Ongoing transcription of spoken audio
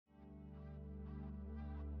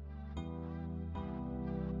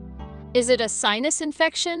Is it a sinus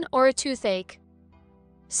infection or a toothache?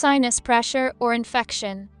 Sinus pressure or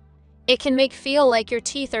infection. It can make feel like your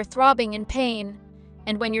teeth are throbbing in pain.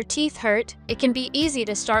 And when your teeth hurt, it can be easy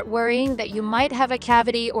to start worrying that you might have a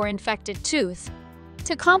cavity or infected tooth.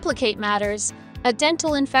 To complicate matters, a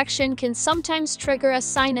dental infection can sometimes trigger a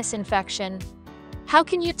sinus infection. How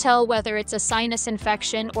can you tell whether it's a sinus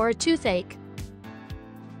infection or a toothache?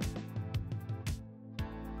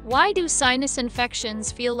 Why do sinus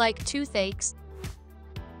infections feel like toothaches?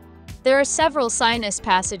 There are several sinus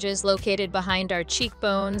passages located behind our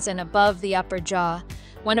cheekbones and above the upper jaw.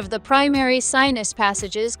 One of the primary sinus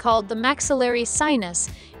passages, called the maxillary sinus,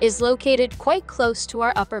 is located quite close to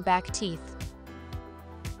our upper back teeth.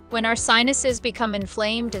 When our sinuses become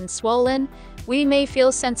inflamed and swollen, we may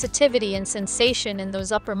feel sensitivity and sensation in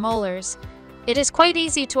those upper molars. It is quite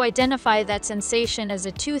easy to identify that sensation as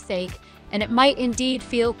a toothache, and it might indeed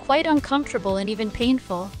feel quite uncomfortable and even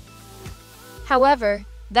painful. However,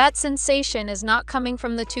 that sensation is not coming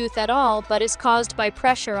from the tooth at all, but is caused by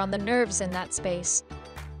pressure on the nerves in that space.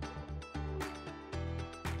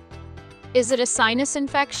 Is it a sinus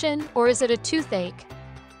infection or is it a toothache?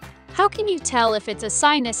 How can you tell if it's a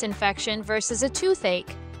sinus infection versus a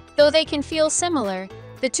toothache? Though they can feel similar,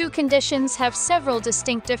 the two conditions have several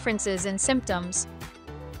distinct differences in symptoms.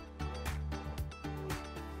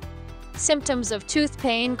 Symptoms of tooth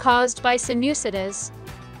pain caused by sinusitis.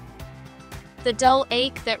 The dull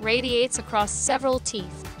ache that radiates across several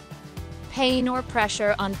teeth. Pain or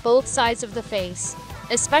pressure on both sides of the face,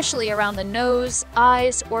 especially around the nose,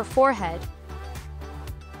 eyes, or forehead.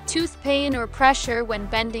 Tooth pain or pressure when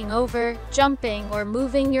bending over, jumping, or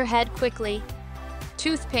moving your head quickly.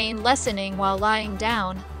 Tooth pain lessening while lying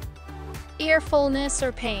down. Ear fullness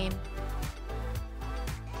or pain.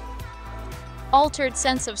 Altered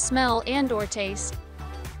sense of smell and/or taste.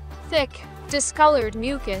 Thick, discolored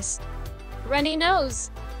mucus. Runny nose.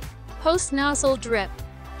 Postnasal drip.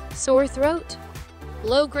 Sore throat.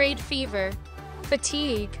 Low-grade fever.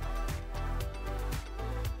 Fatigue.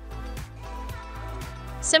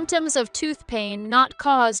 Symptoms of tooth pain not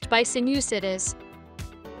caused by sinusitis.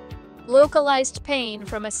 Localized pain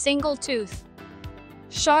from a single tooth.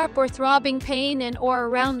 Sharp or throbbing pain in or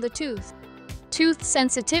around the tooth. Tooth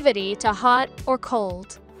sensitivity to hot or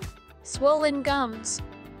cold. Swollen gums.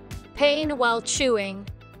 Pain while chewing.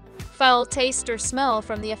 Foul taste or smell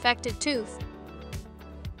from the affected tooth.